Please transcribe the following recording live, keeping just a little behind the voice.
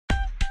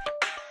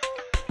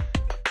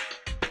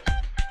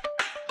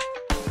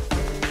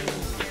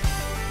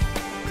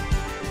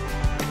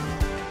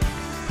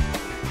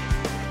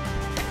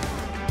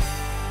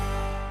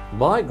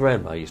My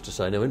grandma used to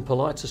say, now in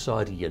polite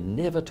society you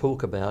never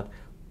talk about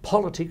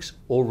politics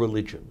or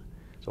religion.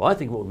 So I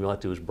think what we might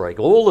do is break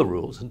all the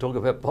rules and talk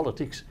about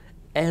politics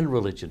and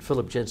religion.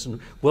 Philip Jensen,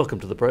 welcome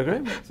to the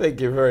program.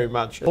 Thank you very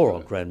much. Poor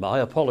old grandma. I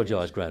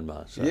apologise,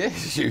 grandma. So.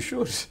 Yes, you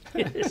should.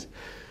 Yes.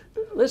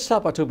 Let's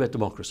start by talking about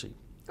democracy.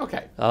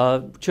 Okay.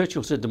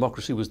 Churchill said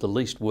democracy was the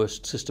least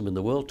worst system in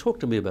the world. Talk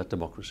to me about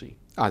democracy.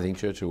 I think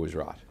Churchill was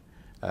right.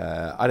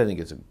 I don't think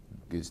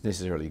it's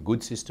necessarily a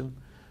good system.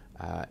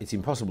 It's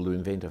impossible to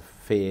invent a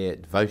fair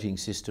voting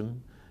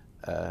system.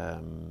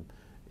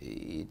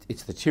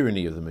 It's the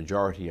tyranny of the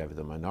majority over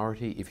the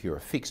minority. If you're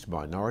a fixed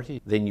minority,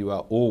 then you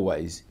are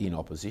always in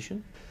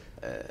opposition.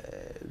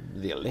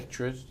 The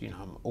electorate,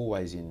 I'm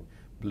always in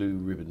blue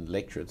ribbon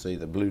electorates,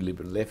 either blue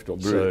ribbon left or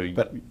blue. So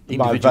but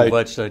individual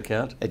votes don't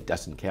count? It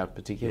doesn't count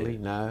particularly,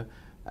 no.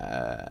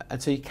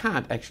 And so you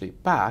can't actually,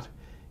 but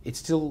it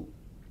still,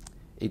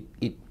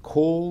 it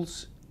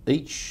calls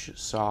each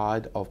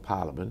side of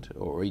Parliament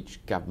or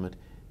each government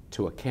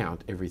to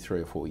account every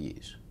 3 or 4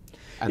 years.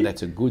 And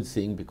that's a good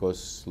thing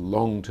because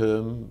long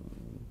term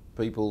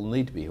people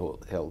need to be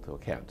held to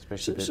account,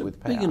 especially with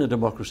power. Being in a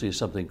democracy is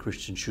something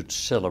Christians should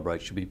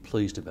celebrate, should be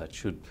pleased about,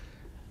 should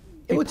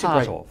be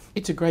part of.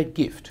 It's a great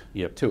gift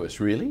Yep. to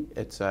us, really.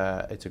 It's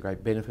a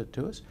great benefit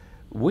to us.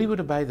 We would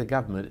obey the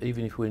government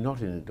even if we're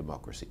not in a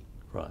democracy.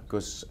 Right.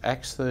 Because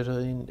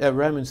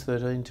Romans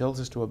 13 tells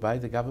us to obey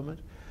the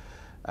government,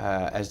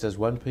 as does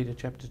 1 Peter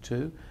chapter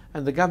 2.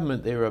 And the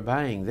government they're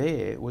obeying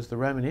there was the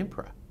Roman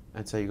emperor.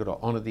 And so you've got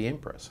to honour the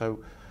emperor.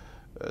 So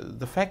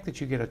the fact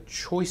that you get a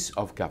choice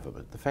of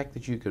government, the fact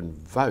that you can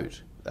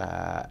vote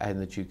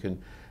and that you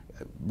can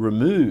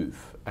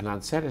remove an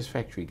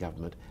unsatisfactory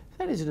government,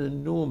 that is an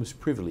enormous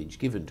privilege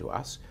given to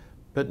us,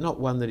 but not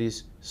one that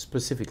is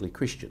specifically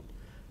Christian.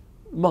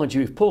 Mind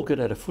you, if Paul could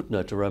add a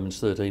footnote to Romans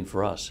 13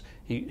 for us,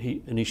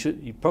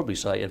 he'd probably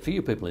say, and for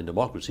you people in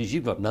democracies,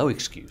 you've got no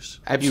excuse.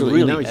 Absolutely,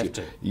 you really no have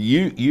excuse.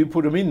 to. You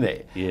put them in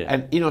there. Yeah.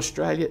 And in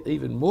Australia,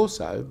 even more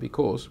so,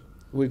 because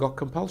we've got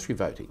compulsory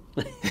voting.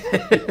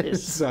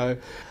 So,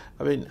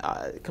 I mean,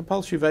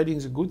 compulsory voting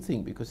is a good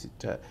thing because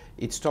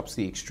it stops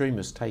the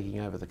extremists taking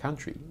over the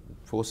country.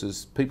 It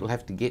forces people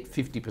have to get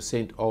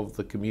 50% of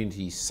the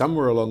community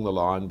somewhere along the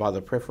line by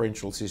the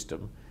preferential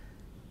system,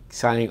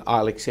 saying,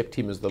 I'll accept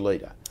him as the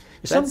leader.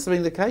 If that's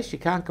being the case, you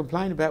can't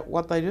complain about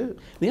what they do.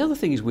 The other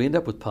thing is we end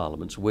up with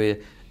parliaments where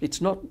it's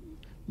not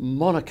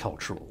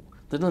monocultural.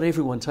 There's not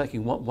everyone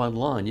taking one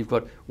line. You've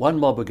got one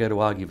mob are going to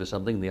argue for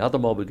something, the other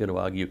mob are going to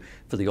argue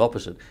for the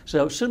opposite.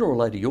 So sooner or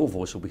later your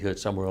voice will be heard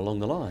somewhere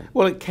along the line.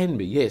 Well, it can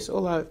be, yes.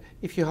 Although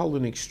if you hold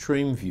an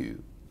extreme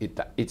view,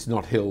 it's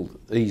not held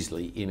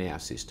easily in our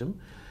system.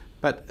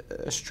 But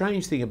a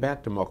strange thing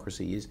about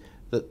democracy is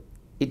that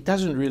it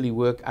doesn't really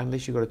work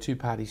unless you've got a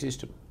two-party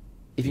system.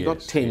 If you've got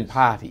 10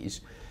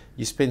 parties,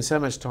 you spend so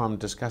much time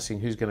discussing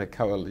who's going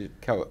to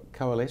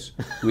coalesce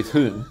with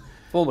whom.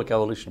 Form a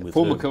coalition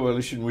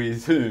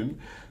with whom,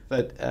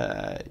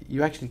 that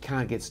you actually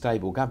can't get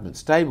stable government.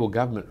 Stable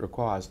government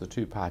requires the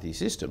two-party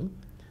system,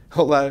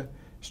 although,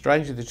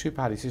 strangely, the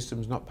two-party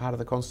system is not part of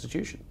the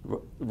Constitution.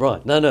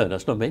 Right, no,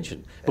 it's not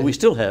mentioned. But we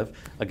still have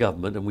a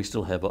government and we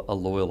still have a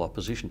loyal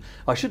opposition.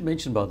 I should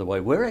mention, by the way,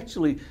 we're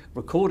actually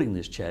recording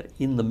this chat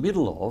in the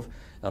middle of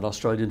an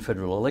Australian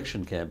federal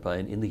election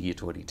campaign in the year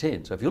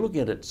 2010. So if you're looking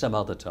at it some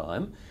other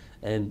time,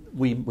 and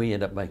we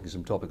end up making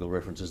some topical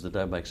references that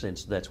don't make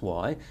sense, that's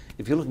why.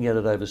 If you're looking at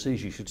it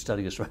overseas, you should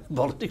study Australian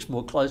politics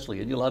more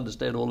closely and you'll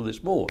understand all of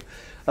this more.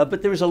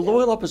 But there is a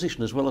loyal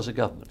opposition as well as a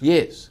government.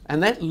 Yes,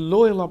 and that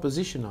loyal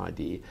opposition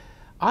idea,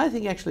 I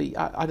think actually,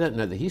 I don't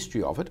know the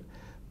history of it,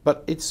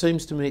 but it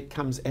seems to me it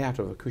comes out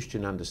of a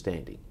Christian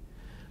understanding.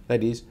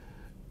 That is,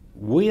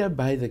 we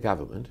obey the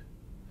government,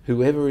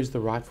 whoever is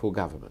the rightful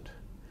government,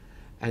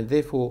 and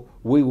therefore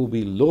we will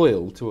be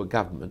loyal to a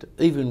government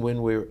even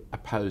when we're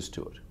opposed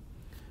to it.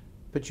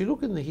 But you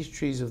look in the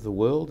histories of the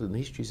world and the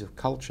histories of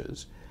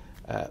cultures,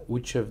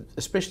 which have,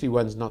 especially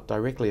ones not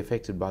directly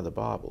affected by the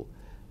Bible,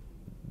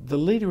 the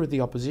leader of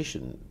the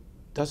opposition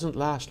doesn't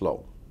last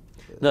long.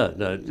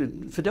 No,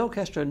 Fidel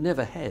Castro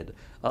never had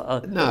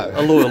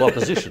a loyal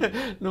opposition.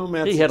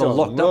 He had a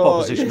locked up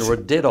opposition or a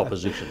dead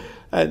opposition.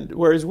 And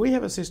whereas we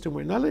have a system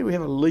where not only do we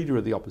have a leader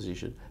of the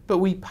opposition, but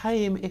we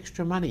pay him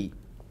extra money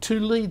to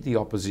lead the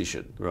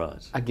opposition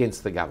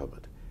against the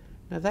government.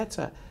 Now that's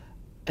an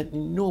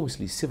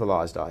enormously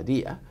civilised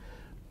idea,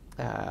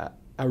 a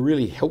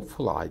really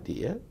helpful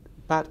idea,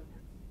 but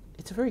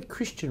it's a very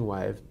Christian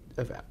way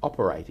of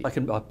operating. I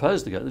can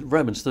oppose the government.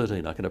 Romans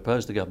 13, I can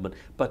oppose the government,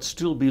 but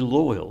still be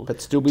loyal,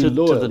 to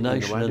the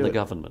nation and the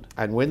government.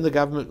 And when the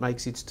government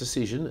makes its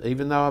decision,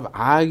 even though I've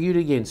argued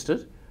against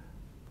it,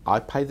 I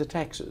pay the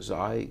taxes.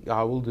 I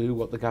will do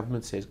what the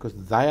government says because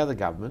they are the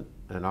government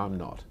and I'm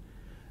not.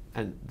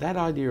 And that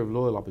idea of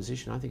loyal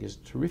opposition, I think, is a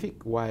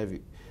terrific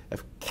way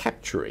of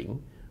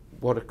capturing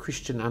what a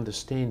Christian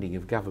understanding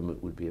of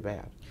government would be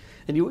about.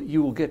 And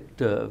you will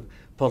get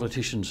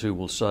politicians who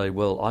will say,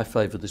 well, I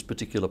favour this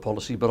particular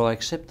policy, but I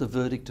accept the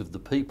verdict of the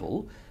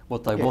people.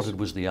 What they wanted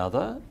was the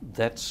other.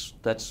 That's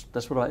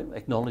what I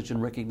acknowledge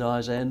and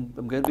recognise and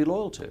I'm going to be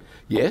loyal to.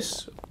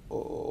 Yes,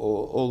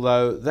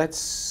 although that's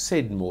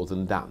said more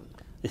than done.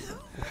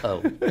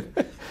 Oh,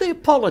 they're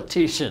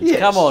politicians. Yes,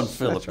 Come on,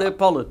 Philip. that's right. They're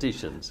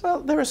politicians.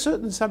 Well, there are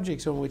certain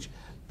subjects on which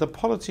the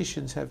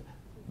politicians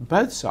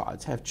both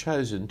sides have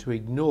chosen to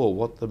ignore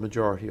what the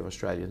majority of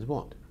Australians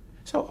want.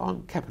 So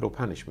on capital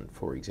punishment,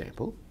 for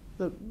example,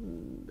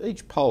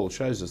 each poll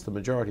shows us the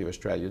majority of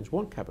Australians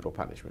want capital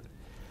punishment,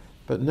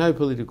 but no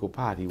political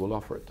party will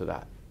offer it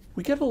today.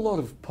 We get a lot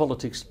of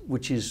politics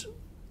which is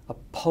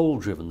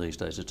poll-driven these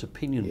days. It's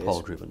opinion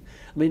poll-driven.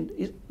 I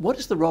mean, what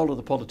is the role of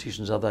the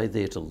politicians? Are they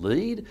there to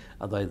lead?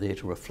 Are they there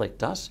to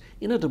reflect us?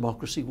 In a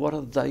democracy, what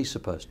are they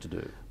supposed to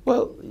do?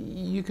 Well,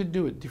 you could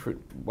do it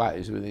different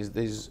ways. I mean,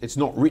 it's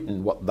not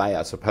written what they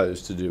are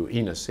supposed to do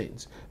in a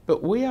sense,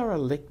 but we are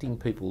electing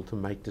people to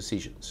make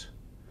decisions.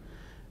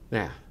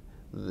 Now,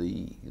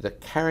 the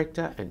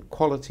character and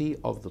quality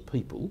of the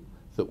people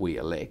that we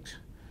elect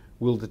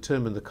will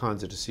determine the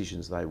kinds of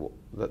decisions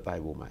that they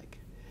will make.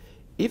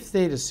 If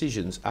their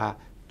decisions are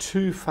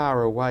too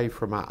far away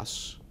from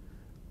us,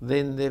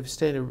 then they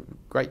stand a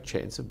great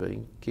chance of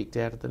being kicked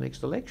out at the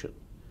next election.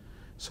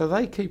 So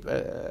they keep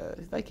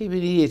an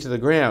ear to the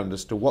ground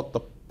as to what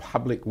the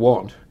public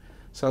want,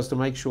 so as to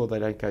make sure they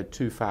don't go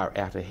too far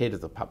out ahead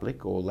of the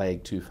public or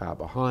lag too far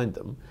behind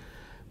them.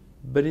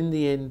 But in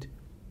the end,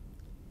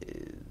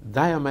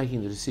 they are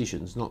making the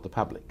decisions, not the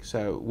public.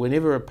 So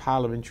whenever a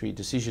parliamentary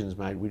decision is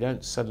made, we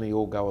don't suddenly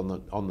all go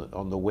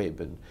on the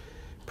web and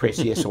press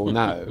yes or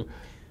no.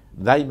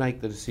 They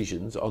make the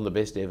decisions on the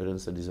best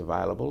evidence that is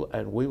available,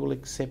 and we will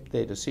accept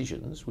their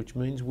decisions, which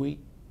means we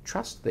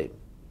trust them.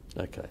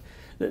 Okay.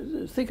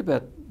 Think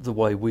about the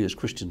way we as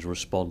Christians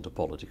respond to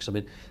politics. I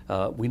mean,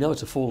 we know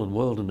it's a fallen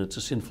world and it's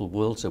a sinful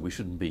world, so we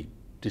shouldn't be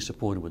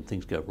disappointed when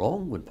things go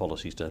wrong, when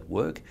policies don't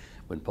work,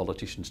 when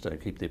politicians don't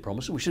keep their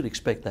promises. We should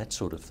expect that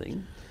sort of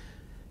thing.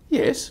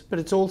 Yes, but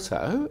it's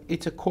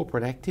a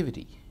corporate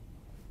activity.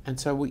 And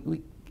so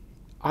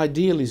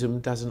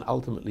idealism doesn't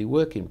ultimately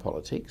work in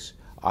politics.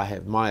 I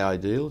have my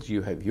ideals,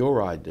 you have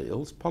your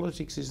ideals.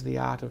 Politics is the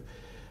art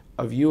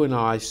of you and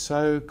I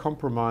so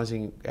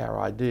compromising our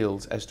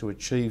ideals as to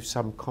achieve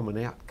some common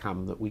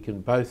outcome that we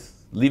can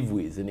both live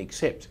with and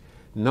accept.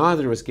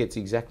 Neither of us gets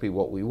exactly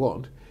what we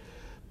want,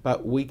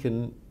 but we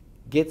can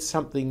get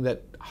something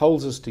that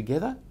holds us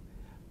together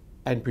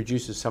and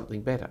produces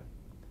something better.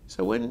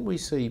 So when we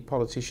see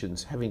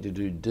politicians having to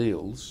do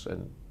deals,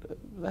 and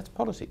that's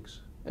politics.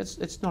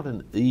 It's not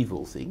an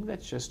evil thing,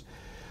 that's just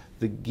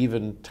the give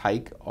and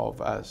take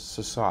of a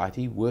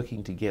society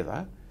working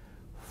together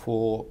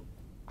for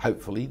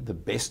hopefully the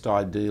best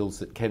ideals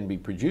that can be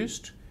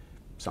produced,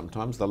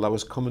 sometimes the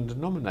lowest common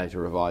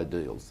denominator of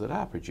ideals that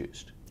are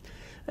produced.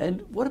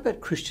 And what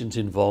about Christians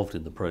involved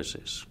in the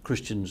process?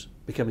 Christians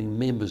becoming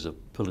members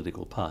of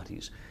political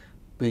parties,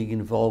 being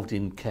involved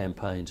in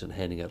campaigns and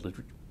handing out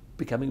literature,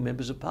 becoming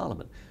members of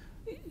Parliament.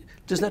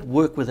 Does that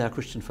work with our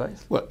Christian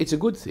faith? Well, it's a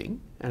good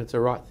thing and it's a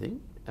right thing.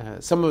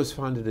 Some of us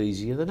find it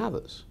easier than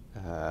others.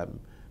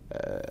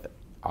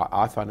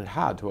 I find it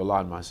hard to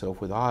align myself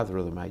with either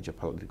of the major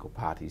political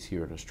parties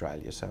here in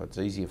Australia, so it's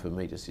easier for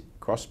me to sit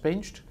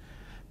cross-benched.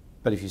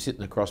 But if you sit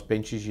in the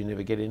cross-benches, you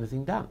never get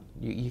anything done.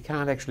 You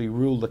can't actually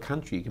rule the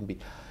country. You can be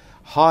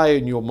high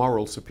in your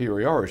moral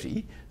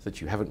superiority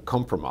that you haven't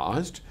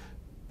compromised,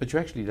 but you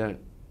actually don't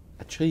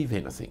achieve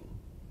anything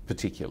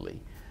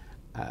particularly.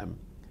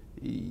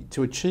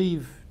 To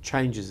achieve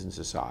changes in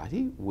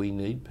society, we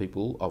need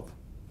people of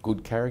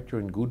good character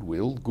and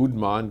goodwill, good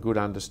mind, good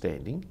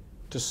understanding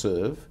to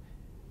serve,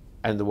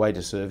 and the way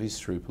to serve is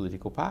through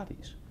political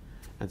parties.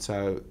 And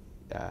so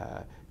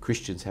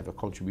Christians have a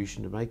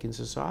contribution to make in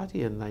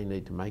society, and they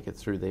need to make it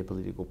through their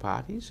political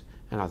parties,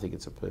 and I think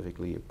it's a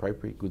perfectly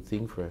appropriate, good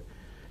thing for a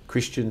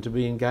Christian to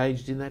be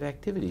engaged in that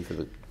activity for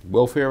the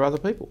welfare of other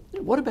people.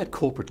 What about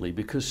corporately?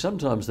 Because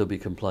sometimes there'll be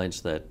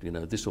complaints that, you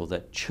know, this or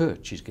that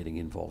church is getting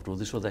involved, or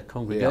this or that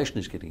congregation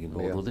is getting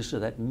involved, or this or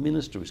that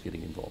minister is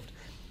getting involved.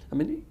 I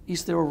mean,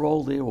 is there a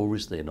role there or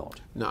is there not?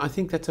 No, I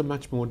think that's a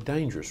much more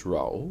dangerous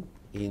role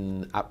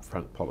in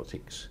upfront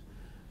politics.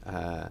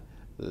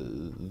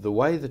 The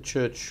way the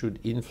church should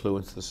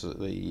influence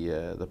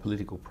the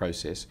political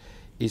process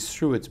is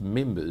through its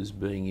members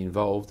being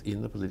involved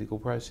in the political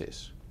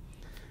process.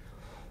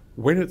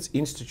 When it's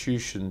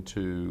institution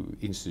to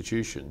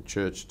institution,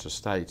 church to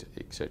state,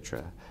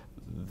 etc.,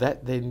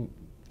 that then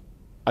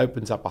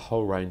opens up a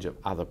whole range of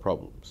other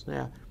problems.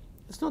 Now,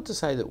 it's not to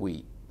say that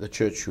the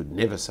church should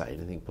never say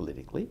anything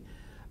politically.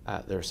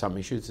 There are some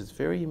issues it's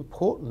very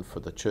important for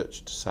the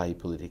church to say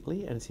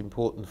politically, and it's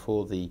important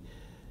for the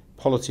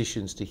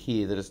politicians to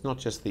hear that it's not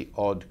just the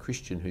odd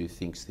Christian who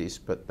thinks this,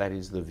 but that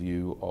is the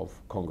view of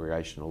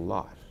congregational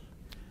life.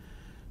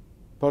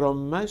 But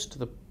on most of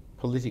the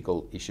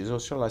political issues, or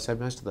shall I say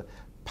most of the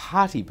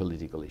party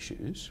political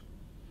issues,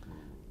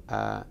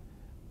 the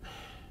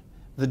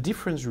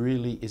difference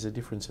really is a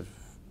difference of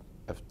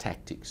of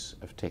tactics,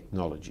 of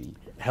technology.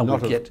 How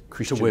not we of get to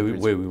Christian where we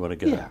principle. want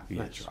to go. Yeah, Yes.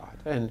 that's right.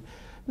 And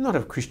not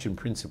of Christian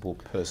principle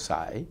per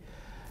se.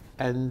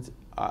 And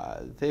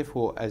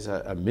therefore, as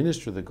a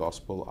minister of the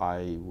gospel,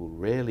 I will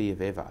rarely,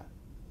 if ever,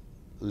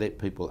 let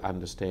people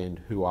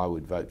understand who I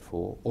would vote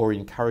for or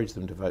encourage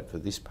them to vote for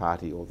this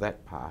party or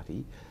that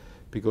party,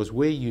 because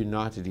we're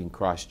united in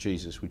Christ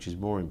Jesus, which is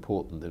more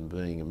important than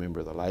being a member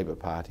of the Labor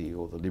Party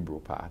or the Liberal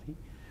Party.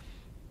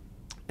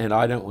 And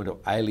I don't want to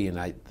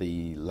alienate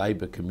the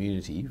Labor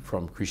community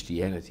from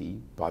Christianity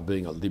by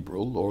being a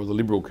Liberal, or the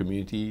Liberal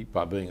community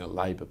by being a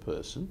Labor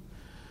person.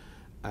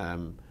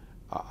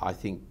 I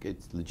think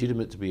it's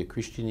legitimate to be a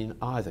Christian in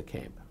either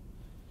camp,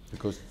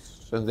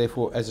 and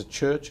therefore, as a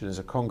church and as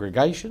a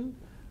congregation,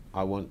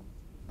 I want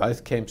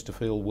both camps to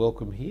feel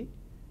welcome here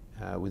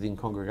within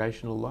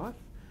congregational life.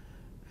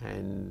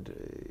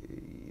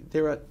 And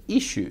there are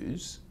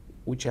issues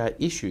which are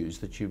issues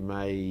that you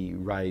may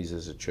raise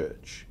as a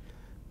church,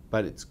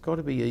 but it's got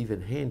to be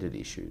even-handed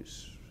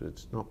issues.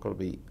 It's not got to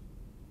be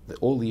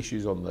all the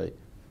issues on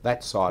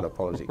that side of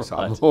politics.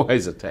 Right. I'm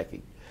always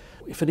attacking.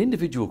 If an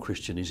individual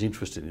Christian is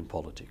interested in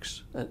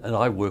politics, and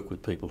I work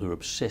with people who are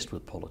obsessed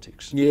with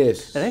politics,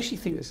 yes, and actually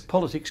think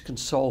politics can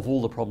solve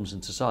all the problems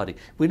in society,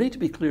 we need to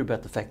be clear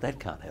about the fact that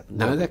can't happen.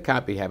 No, that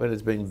can't be happening.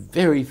 It's been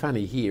very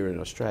funny here in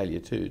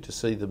Australia too to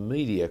see the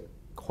media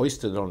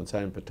hoisted on its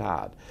own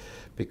petard,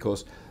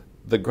 because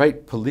the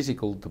great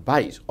political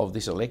debate of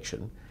this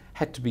election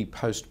had to be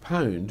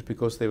postponed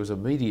because there was a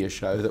media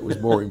show that was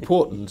more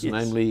important, yes.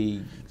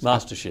 Namely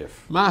MasterChef.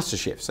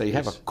 MasterChef. So you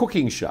have a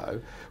cooking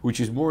show which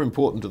is more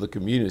important to the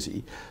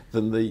community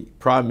than the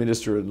Prime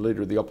Minister and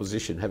Leader of the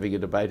Opposition having a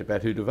debate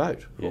about who to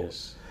vote for.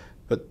 Yes.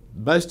 But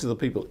most of the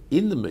people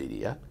in the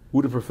media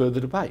would have preferred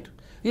the debate.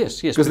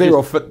 Yes, yes. Because they're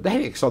all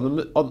fanatics on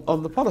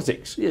the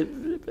politics. Yeah,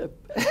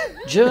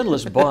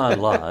 journalists, by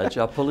and large,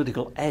 are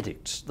political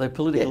addicts. They're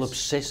political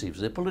obsessives.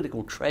 They're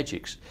political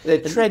tragics. They're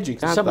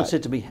tragics, aren't Someone they?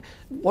 said to me,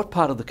 what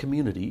part of the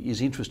community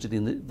is interested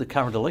in the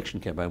current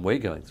election campaign we're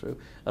going through?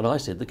 And I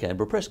said the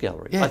Canberra Press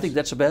Gallery. Yes. I think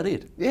that's about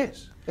it.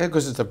 Yes,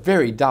 because it's a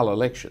very dull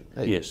election.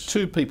 Yes.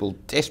 Two people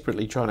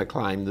desperately trying to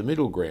claim the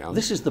middle ground.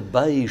 This is the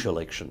beige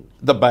election.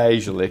 The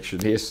beige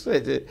election, yes.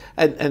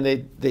 And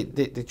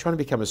they're trying to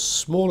become as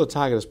small a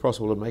target as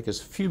possible and make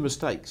as few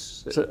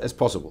mistakes as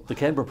possible. The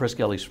Canberra Press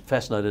Gallery is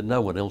fascinated,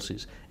 no one else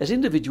is. As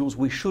individuals,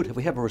 we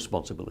have a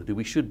responsibility.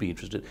 We should be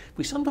interested.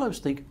 We sometimes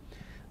think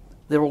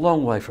they're a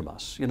long way from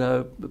us. You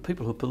know,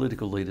 people who are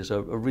political leaders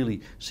are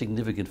really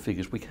significant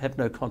figures. We have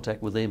no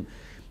contact with them.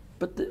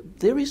 But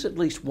there is at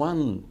least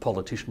one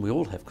politician we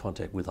all have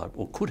contact with,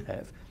 or could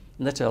have,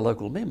 and that's our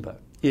local member.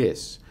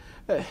 Yes.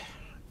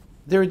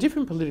 There are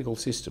different political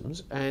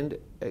systems, and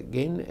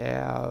again,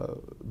 our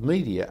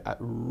media are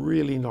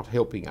really not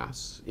helping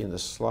us in the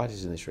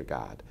slightest in this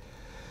regard.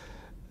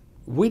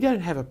 We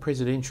don't have a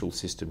presidential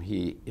system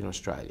here in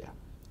Australia,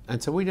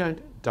 and so we don't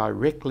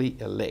directly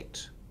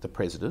elect the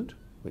president.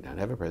 We don't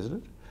have a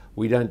president.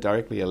 We don't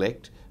directly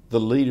elect the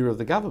leader of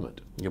the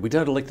government. Yeah, we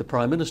don't elect the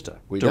Prime Minister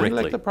We directly. don't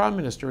elect the Prime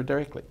Minister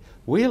directly.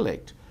 We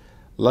elect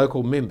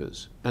local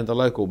members, and the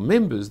local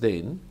members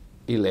then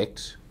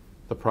elect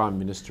the Prime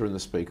Minister and the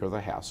Speaker of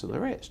the House and the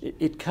rest.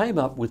 It came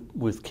up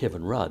with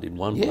Kevin Rudd in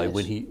one way Yes.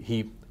 when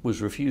he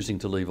was refusing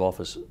to leave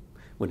office,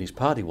 when his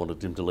party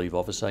wanted him to leave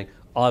office, saying,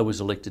 I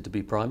was elected to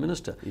be Prime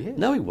Minister. Yes.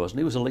 No, he wasn't.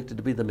 He was elected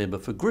to be the member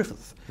for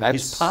Griffith. That's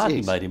his party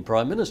it. made him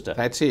Prime Minister.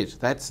 That's it.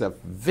 That's a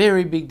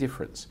very big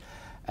difference.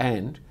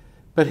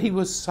 But he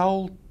was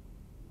sold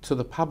to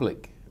the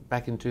public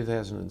back in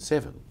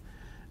 2007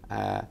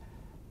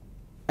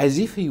 as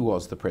if he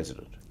was the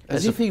president,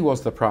 as if he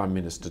was the Prime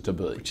Minister to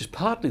be. Which is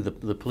partly the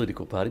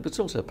political party, but it's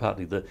also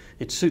partly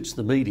it suits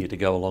the media to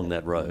go along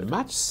that road.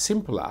 Much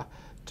simpler,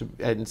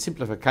 and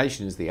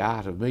simplification is the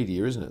art of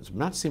media, isn't it? It's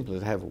much simpler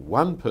to have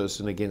one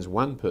person against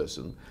one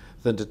person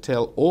than to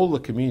tell all the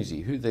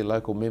community who their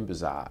local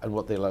members are and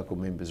what their local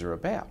members are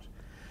about.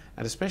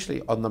 And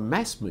especially on the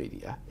mass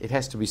media, it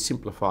has to be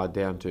simplified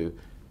down to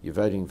you're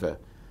voting for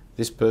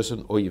this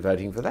person or you're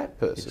voting for that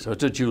person. So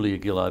it's a Julia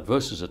Gillard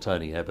versus a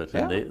Tony Abbott,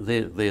 and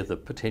they're the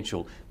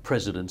potential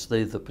presidents,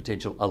 they're the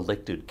potential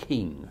elected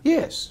king.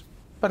 Yes,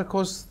 but of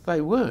course they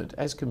weren't,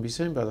 as can be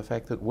seen by the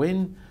fact that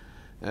when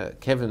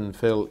Kevin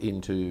fell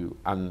into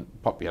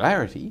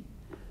unpopularity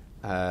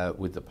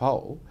with the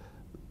poll,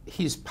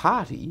 his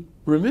party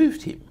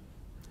removed him.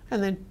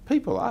 And then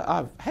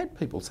I've had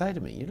people say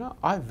to me, you know,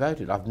 I've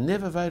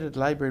never voted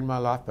Labor in my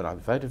life, but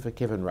I've voted for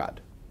Kevin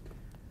Rudd.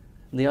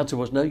 And the answer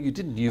was, no, you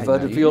didn't. You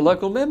voted for your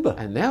local member.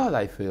 And now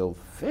they feel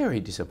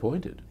very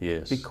disappointed.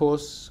 Yes.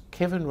 Because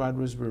Kevin Rudd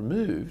was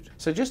removed.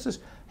 So just as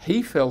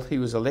he felt he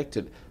was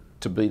elected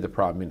to be the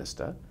Prime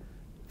Minister,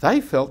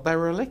 they felt they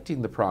were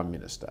electing the Prime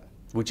Minister.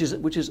 Which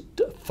is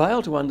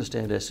fail to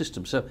understand our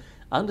system. So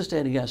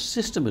understanding our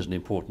system is an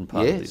important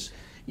part of this.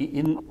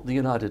 In the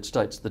United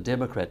States, the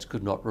Democrats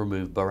could not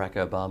remove Barack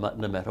Obama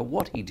no matter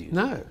what he did.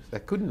 No, they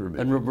couldn't remove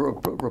and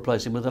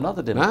replace him with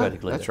another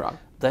Democratic leader. That's right.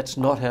 That's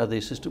not how their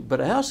system, but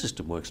our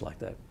system works like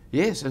that.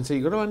 Yes, and so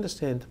you've got to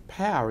understand the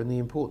power and the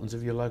importance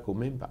of your local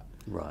member.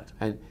 Right.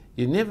 And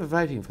you're never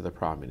voting for the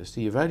Prime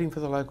Minister, you're voting for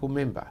the local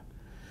member.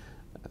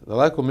 The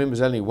local member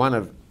is only one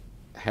of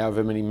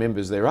however many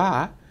members there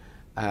are,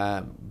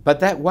 but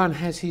that one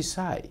has his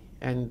say,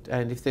 and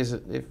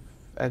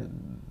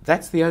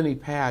that's the only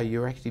power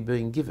you're actually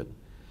being given.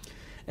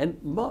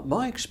 And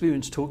my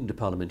experience talking to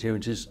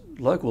parliamentarians is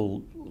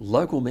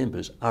local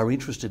members are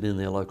interested in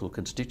their local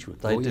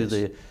constituent. They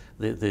do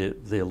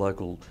their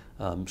local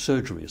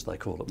surgery, as they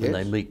call it, when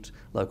they meet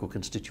local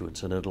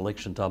constituents, and at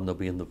election time they'll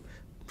be in the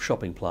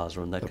shopping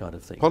plaza and that kind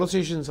of thing.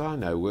 Politicians I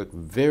know work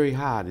very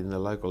hard in the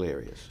local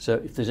areas. So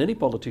if there's any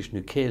politician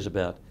who cares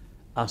about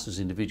us as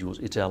individuals,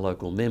 it's our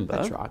local member.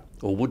 That's right.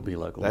 Or would-be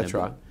local member. That's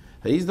right.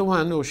 He's the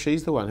one, or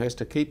she's the one, who has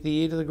to keep the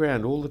ear to the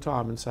ground all the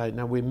time and say,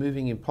 no, we're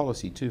moving in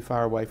policy too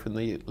far away from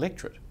the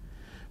electorate.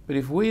 But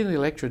if we in the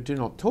electorate do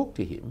not talk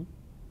to him,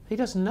 he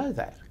doesn't know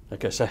that.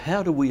 Okay, so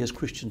how do we as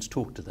Christians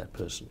talk to that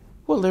person?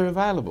 Well, they're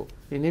available.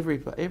 In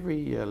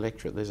every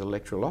electorate, there's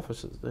electoral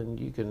offices, and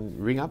you can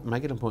ring up and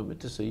make an appointment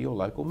to see your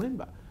local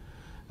member.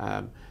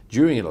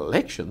 During an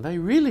election, they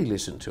really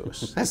listen to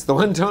us. That's the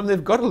one time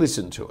they've got to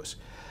listen to us.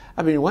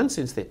 I mean, in one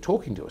sense, they're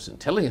talking to us and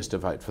telling us to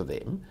vote for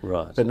them.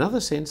 Right. But in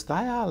another sense,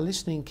 they are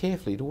listening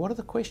carefully to what are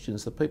the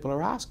questions that people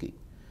are asking.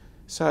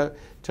 So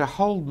to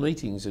hold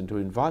meetings and to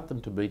invite them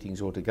to meetings,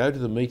 or to go to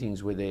the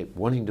meetings where they're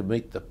wanting to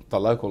meet the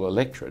local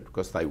electorate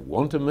because they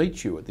want to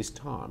meet you at this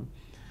time,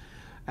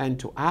 and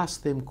to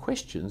ask them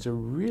questions are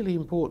really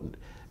important.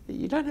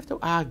 You don't have to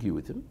argue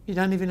with them. You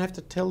don't even have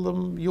to tell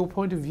them your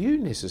point of view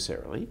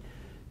necessarily.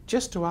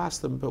 Just to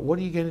ask them, but what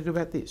are you going to do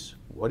about this?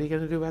 What are you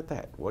going to do about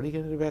that? What are you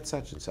going to do about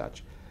such and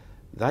such?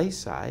 They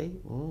say,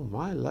 oh,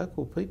 my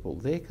local people,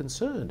 they're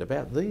concerned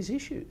about these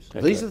issues.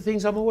 Okay. These are the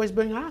things I'm always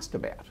being asked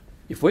about.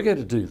 If we're going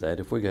to do that,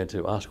 if we're going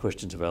to ask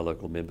questions of our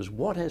local members,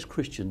 what as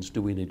Christians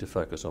do we need to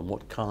focus on?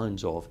 What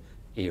kinds of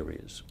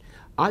areas?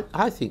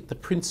 I think the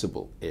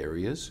principal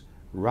areas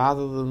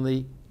rather than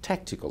the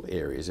tactical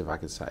areas, if I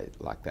could say it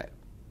like that.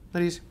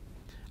 That is,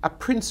 a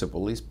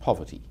principle is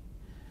poverty.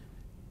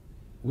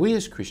 We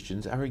as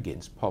Christians are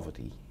against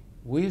poverty.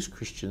 We as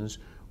Christians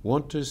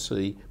want to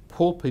see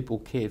poor people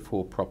cared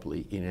for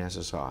properly in our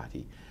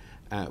society.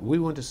 We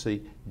want to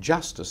see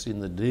justice in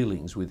the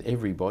dealings with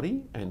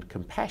everybody and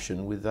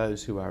compassion with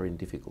those who are in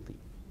difficulty.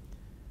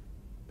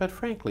 But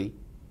frankly,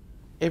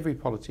 every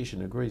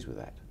politician agrees with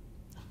that.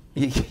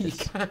 You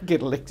can't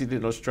get elected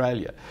in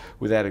Australia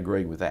without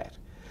agreeing with that.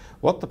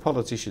 What the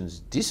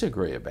politicians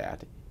disagree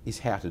about is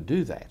how to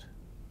do that.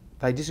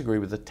 They disagree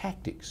with the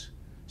tactics.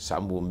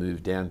 Some will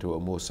move down to a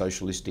more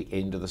socialistic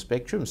end of the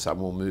spectrum, some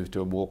will move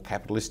to a more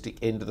capitalistic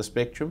end of the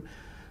spectrum.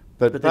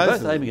 But they're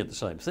both aiming at the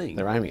same thing.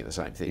 They're aiming at the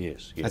same thing.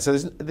 Yes. And so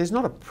there's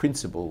not a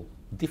principal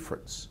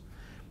difference.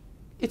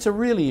 It's a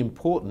really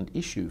important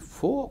issue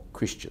for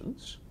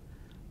Christians,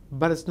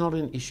 but it's not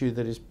an issue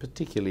that is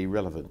particularly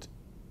relevant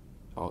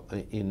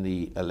in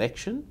the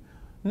election,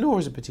 nor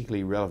is it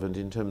particularly relevant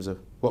in terms of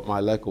what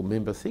my local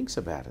member thinks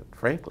about it,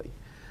 frankly.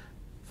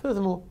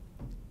 Furthermore,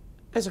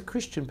 as a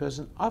Christian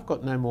person, I've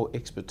got no more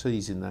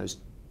expertise in those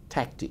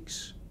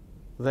tactics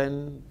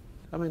than,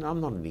 I mean,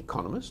 I'm not an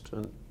economist,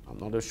 and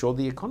I'm not sure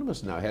the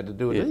economists know how to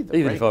do it either. Even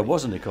frankly. if I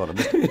was an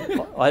economist,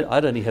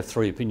 I'd only have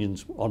three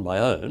opinions on my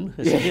own.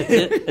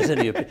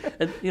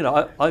 And, you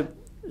know,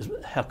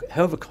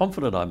 however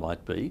confident I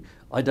might be,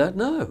 I don't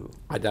know.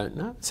 I don't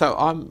know. So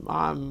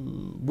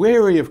I'm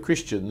wary of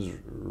Christians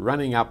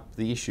running up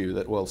the issue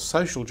that, well,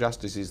 social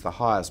justice is the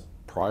highest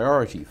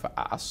priority for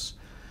us,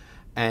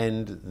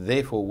 and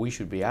therefore we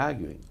should be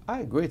arguing. I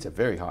agree it's a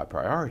very high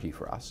priority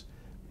for us,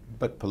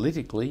 but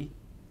politically,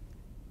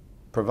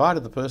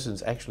 provided the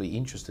person's actually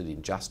interested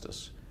in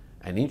justice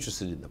and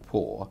interested in the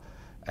poor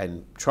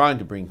and trying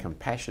to bring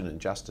compassion and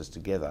justice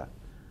together,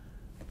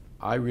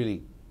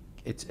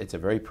 it's a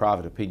very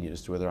private opinion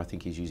as to whether I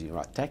think he's using the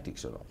right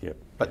tactics or not. Yep.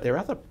 But there are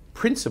other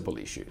principal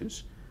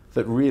issues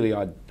that really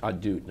I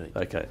do need.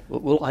 Okay,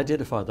 we'll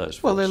identify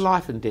those. Well, they're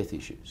life and death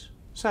issues.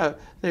 So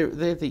they're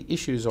the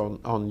issues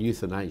on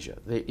euthanasia.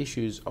 They're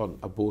issues on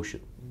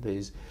abortion.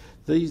 There's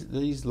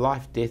these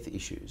life-death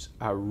issues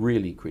are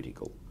really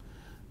critical.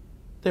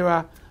 There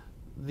are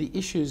the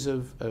issues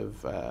of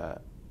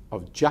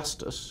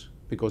justice,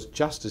 because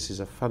justice is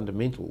a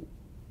fundamental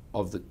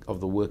of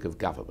the work of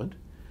government.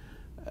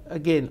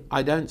 Again,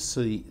 I don't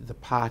see the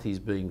parties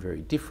being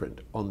very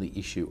different on the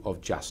issue of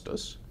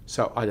justice,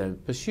 so I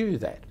don't pursue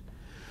that.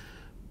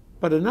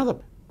 But another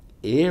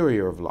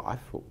area of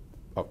life,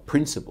 of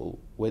principle,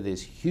 where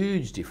there's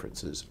huge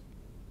differences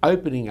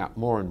opening up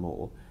more and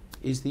more,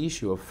 is the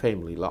issue of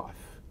family life.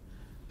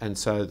 And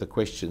so the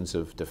questions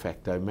of de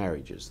facto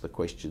marriages, the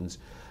questions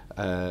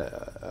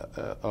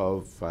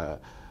well,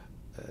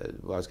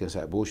 I was going to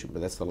say abortion,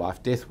 but that's the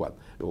life-death one,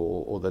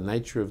 or the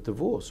nature of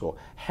divorce, or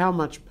how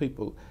much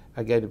people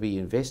are going to be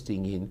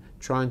investing in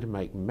trying to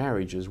make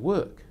marriages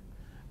work.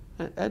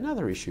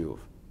 Another issue of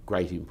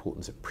great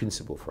importance, a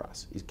principle for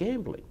us, is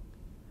gambling.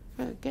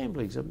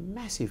 Gambling's a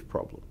massive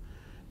problem.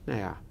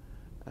 Now,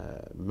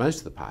 most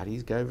of the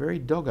parties go very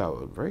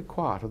doggo and very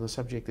quiet on the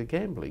subject of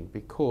gambling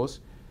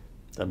because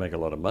They make a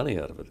lot of money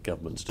out of it,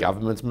 governments do.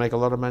 Governments make a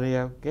lot of money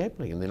out of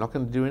gambling, and they're not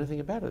going to do anything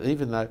about it,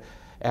 even though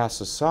our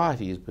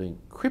society is being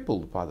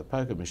crippled by the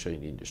poker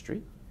machine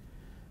industry.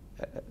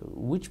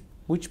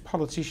 Which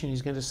politician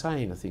is going to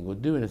say anything or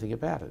do anything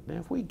about it? Now,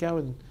 if we go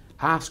and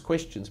ask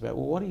questions about,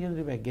 well, what are you going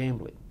to do about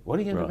gambling? What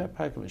are you going to do about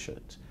poker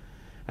machines?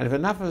 And if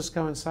enough of us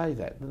go and say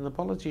that, then the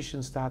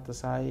politicians start to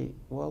say,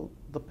 well,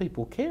 the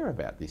people care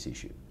about this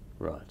issue.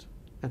 Right.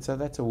 And so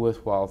that's a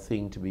worthwhile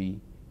thing to be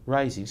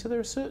raising. So there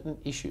are certain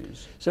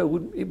issues.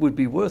 So it would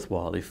be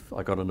worthwhile if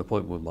I got an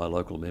appointment with my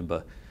local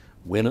member,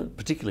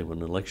 particularly when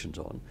an election's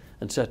on,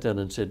 and sat down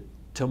and said,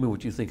 tell me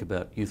what you think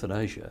about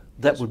euthanasia.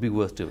 That would be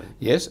worth doing.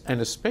 Yes, and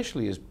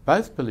especially as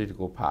both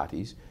political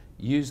parties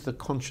use the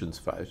conscience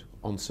vote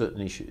on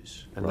certain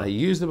issues. And they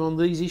use them on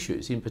these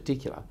issues in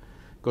particular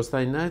because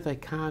they know they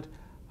can't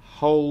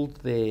hold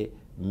their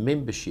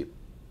membership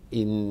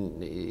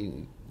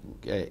in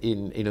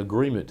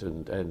agreement,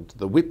 and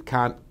the whip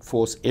can't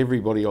force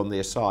everybody on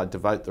their side to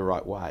vote the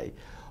right way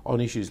on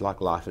issues like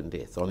life and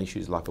death, on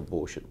issues like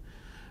abortion.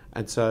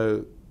 And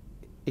so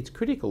it's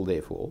critical,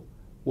 therefore,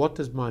 what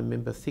does my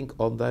member think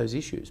on those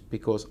issues?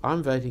 Because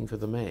I'm voting for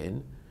the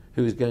man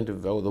who is going to,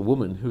 or the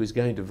woman who is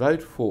going to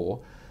vote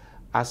for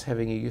us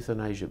having a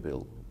euthanasia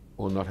bill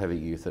or not having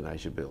a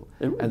euthanasia bill.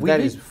 And that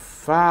is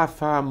far,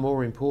 far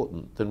more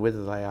important than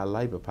whether they are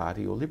Labor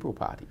Party or Liberal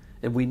Party.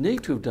 And we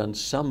need to have done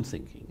some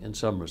thinking and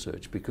some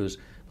research, because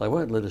they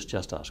won't let us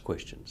just ask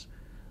questions.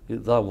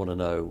 They'll want to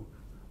know,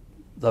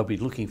 they'll be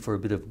looking for a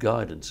bit of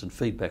guidance and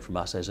feedback from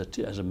us as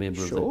a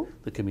member of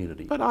the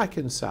community. But I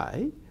can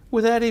say,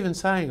 without even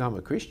saying I'm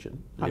a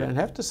Christian, I don't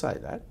have to say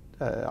that.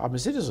 I'm a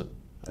citizen.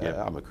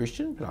 I'm a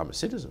Christian, but I'm a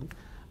citizen.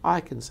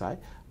 I can say,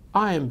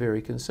 I am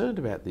very concerned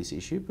about this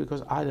issue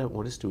because I don't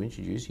want us to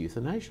introduce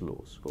euthanasia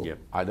laws. Or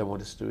I don't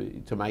want us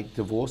to make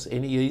divorce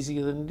any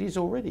easier than it is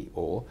already.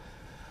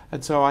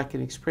 And so I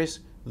can express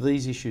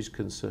these issues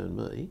concern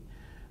me,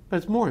 but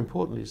it's more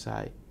important to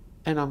say,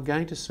 and I'm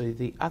going to see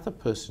the other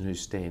person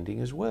who's standing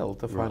as well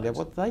to find out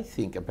what they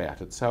think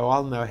about it, so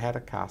I'll know how to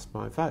cast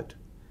my vote.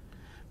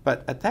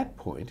 But at that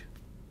point,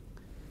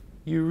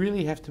 you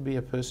really have to be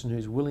a person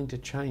who's willing to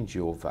change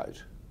your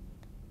vote.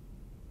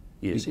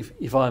 Yes,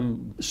 if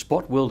I'm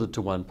spot welded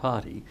to one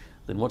party,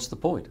 then what's the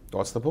point?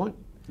 What's the point?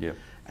 Yeah.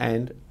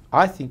 And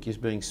I think you're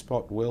being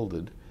spot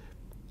welded,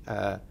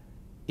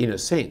 in a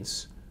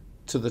sense,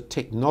 to the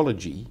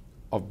technology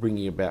of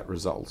bringing about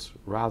results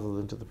rather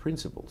than to the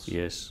principles.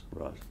 Yes,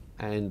 right.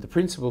 And the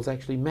principles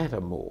actually matter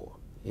more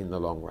in the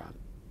long run.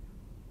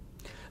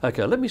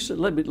 Okay, let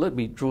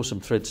me draw some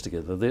threads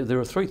together. There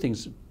are three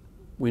things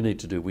we need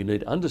to do. We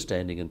need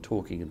understanding and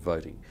talking and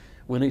voting.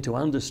 We need to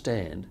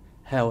understand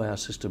how our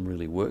system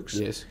really works,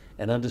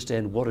 and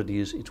understand what it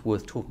is it's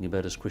worth talking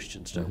about as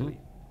Christians, don't we?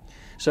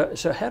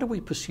 So how do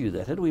we pursue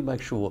that? How do we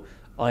make sure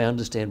I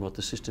understand what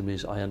the system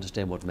is, I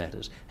understand what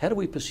matters? How do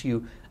we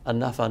pursue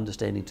enough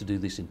understanding to do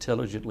this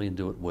intelligently and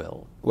do it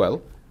well?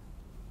 Well,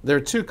 there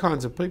are two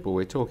kinds of people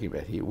we're talking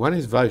about here. One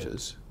is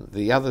voters,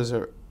 the others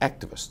are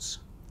activists.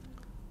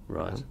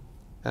 Right.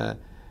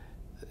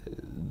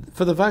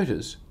 For the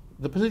voters,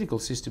 the political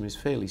system is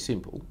fairly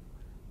simple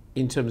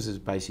in terms of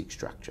its basic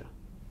structure.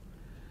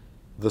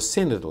 The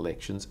Senate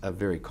elections are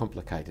very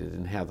complicated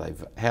in how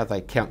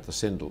they count the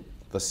Senate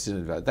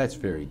vote. That's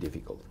very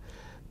difficult.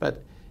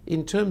 But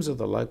in terms of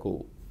the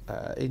local,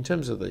 in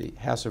terms of the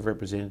House of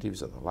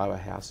Representatives or the lower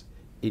house,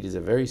 it is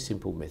a very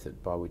simple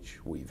method by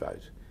which we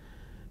vote,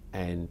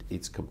 and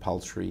it's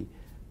compulsory.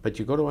 But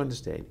you've got to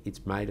understand,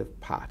 it's made of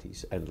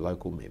parties and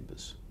local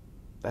members.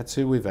 That's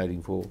who we're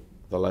voting for,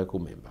 the local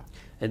member.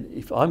 And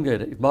if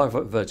my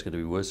vote's going to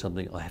be worth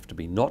something, I have to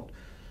be not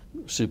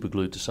super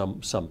glued to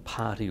some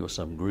party or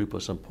some group or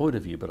some point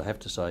of view, but I have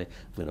to say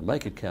I'm going to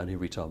make it count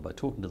every time by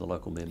talking to the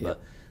local member,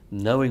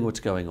 knowing what's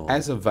going on.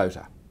 As a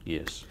voter.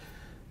 Yes.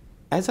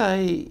 As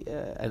an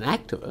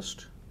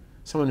activist,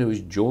 someone who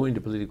has joined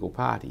a political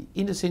party,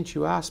 in a sense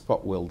you are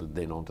spot welded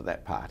then onto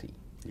that party.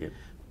 Yep.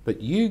 But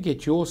you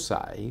get your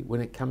say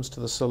when it comes to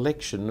the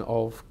selection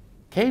of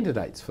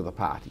candidates for the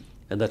party.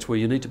 And that's where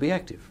you need to be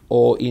active.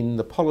 Or in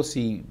the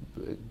policy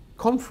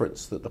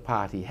conference that the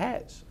party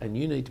has, and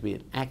you need to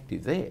be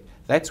active there.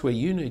 That's where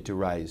you need to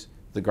raise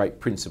the great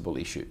principal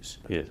issues.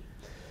 Yeah.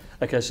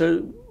 Okay,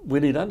 so we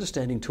need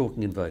understanding,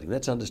 talking and voting.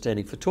 That's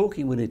understanding. For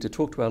talking, we need to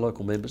talk to our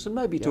local members and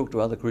maybe talk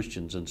to other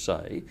Christians and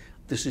say,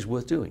 this is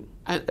worth doing.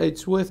 And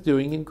it's worth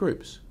doing in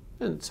groups.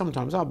 And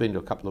sometimes I've been to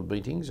a couple of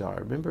meetings, I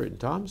remember in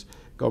times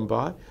gone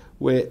by,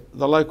 where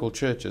the local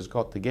churches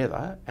got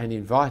together and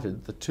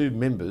invited the two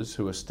members,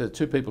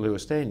 two people who were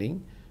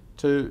standing,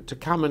 to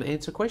come and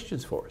answer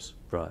questions for us.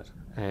 Right.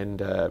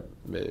 And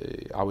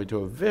I went to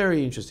a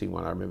very interesting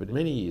one I remember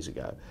many years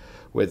ago,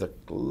 where the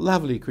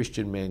lovely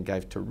Christian man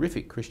gave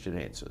terrific Christian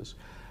answers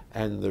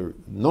and the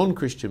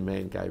non-Christian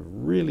man gave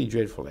really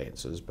dreadful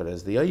answers. But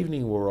as the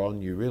evening wore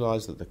on, you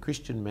realised that the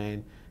Christian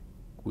man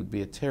would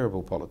be a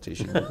terrible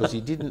politician because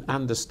he didn't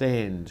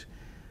understand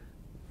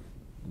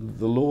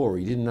the law,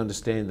 he didn't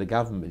understand the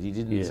government, he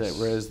didn't. Yes.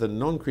 Whereas the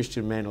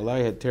non-Christian man, although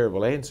he had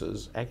terrible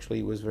answers,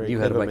 actually was very You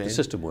clever had to make man. the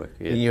system work.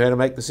 Yeah. He knew how to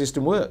make the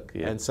system work.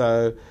 Yeah. And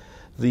so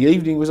the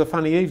evening was a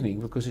funny evening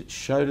because it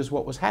showed us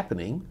what was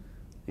happening.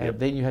 Yep. And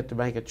then you had to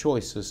make a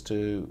choice as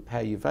to how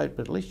you vote,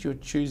 but at least you're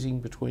choosing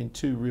between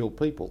two real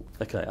people.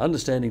 Okay,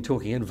 understanding,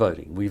 talking and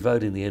voting. We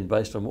vote in the end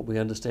based on what we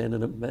understand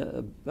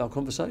in our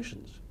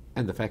conversations.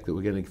 And the fact that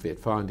we're going to get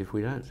fined if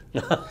we don't.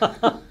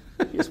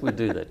 Yes, we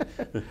do that.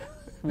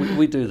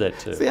 we do that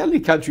too. It's the only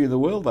country in the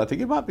world, I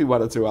think. It might be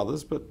one or two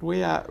others, but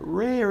we are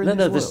rare in this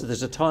world.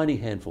 There's a tiny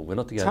handful. We're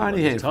not the only Tiny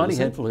one. There's handful, a tiny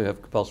isn't it? handful who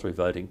have compulsory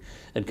voting.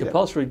 And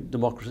compulsory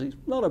democracy is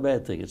not a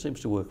bad thing. It seems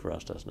to work for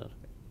us, doesn't it?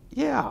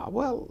 Yeah,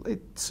 well,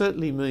 it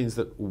certainly means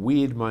that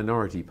weird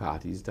minority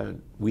parties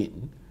don't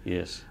win.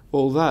 Yes.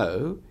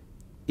 Although,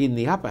 in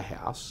the upper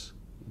house,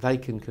 they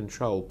can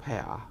control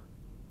power.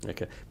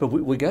 Okay. But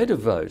we go to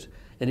vote,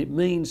 and it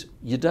means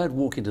you don't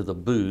walk into the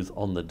booth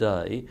on the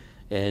day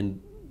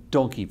and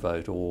donkey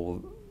vote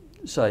or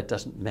say it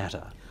doesn't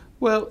matter.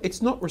 Well,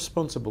 it's not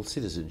responsible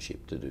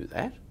citizenship to do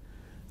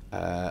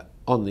that.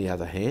 On the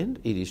other hand,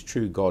 it is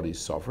true God is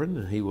sovereign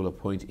and he will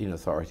appoint in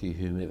authority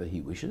whomever he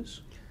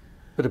wishes.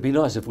 But it'd be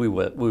nice if we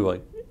were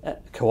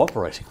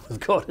cooperating with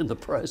God in the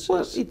process.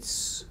 Well,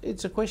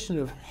 it's a question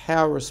of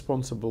how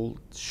responsible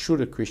should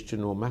a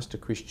Christian or must a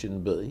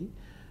Christian be.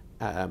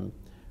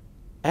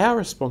 Our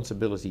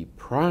responsibility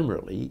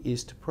primarily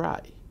is to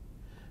pray.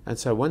 And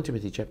so 1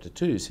 Timothy chapter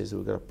 2 says that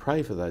we've got to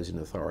pray for those in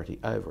authority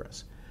over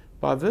us.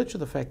 By virtue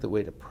of the fact that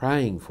we're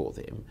praying for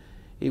them,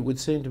 it would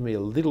seem to me a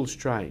little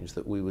strange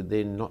that we would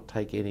then not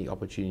take any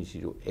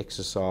opportunity to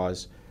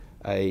exercise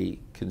a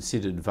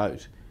considered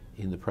vote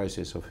in the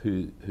process of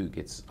who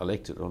gets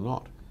elected or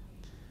not.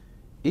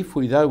 If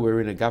we, though,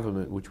 were in a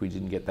government which we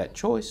didn't get that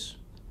choice,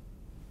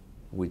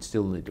 we'd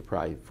still need to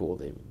pray for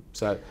them.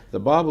 So the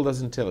Bible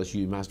doesn't tell us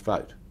you must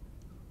vote.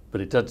 But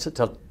it does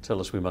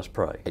tell us we must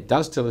pray. It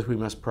does tell us we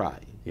must pray.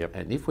 Yep.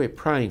 And if we're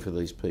praying for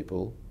these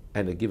people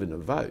and are given a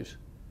vote,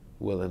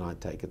 well, then I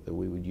take it that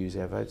we would use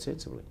our vote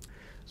sensibly.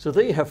 So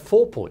there you have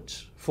 4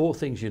 points, 4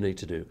 things you need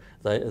to do.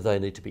 They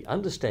need to be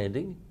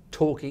understanding,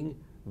 talking,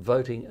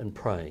 voting and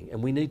praying.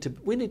 And we need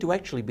to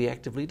actually be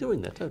actively doing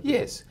that, don't we?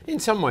 Yes. In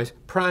some ways,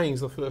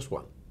 praying's the first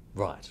one.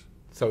 Right.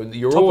 So in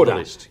your Top of order, the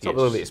list, top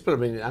yes. of the list. But I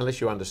mean, unless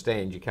you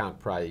understand, you can't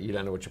pray. You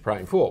don't know what you're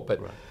praying for.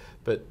 But, Right.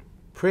 but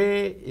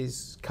prayer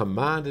is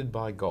commanded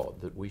by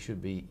God that we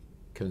should be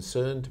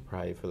concerned to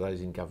pray for those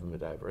in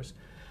government over us,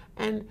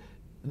 and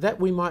that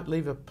we might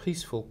live a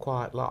peaceful,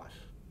 quiet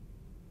life,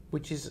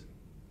 which is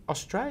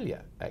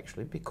Australia,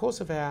 actually, because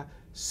of our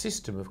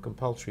system of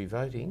compulsory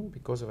voting,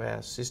 because of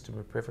our system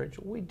of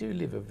preferential, we do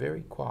live a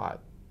very quiet,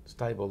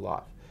 stable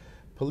life.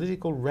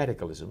 Political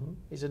radicalism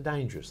is a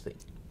dangerous thing.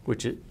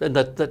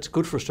 That's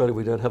good for Australia.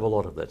 We don't have a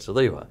lot of that. So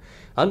there you are.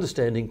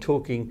 Understanding,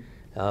 talking,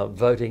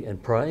 voting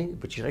and praying,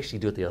 but you should actually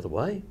do it the other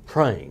way.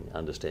 Praying,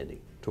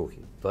 understanding,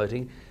 talking,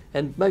 voting,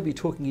 and maybe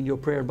talking in your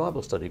prayer and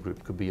Bible study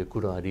group could be a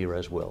good idea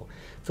as well.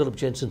 Philip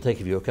Jensen, thank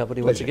you for your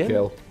company once Pleasure, again.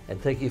 Kel. And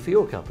thank you for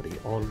your company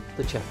on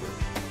The Chat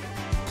Room.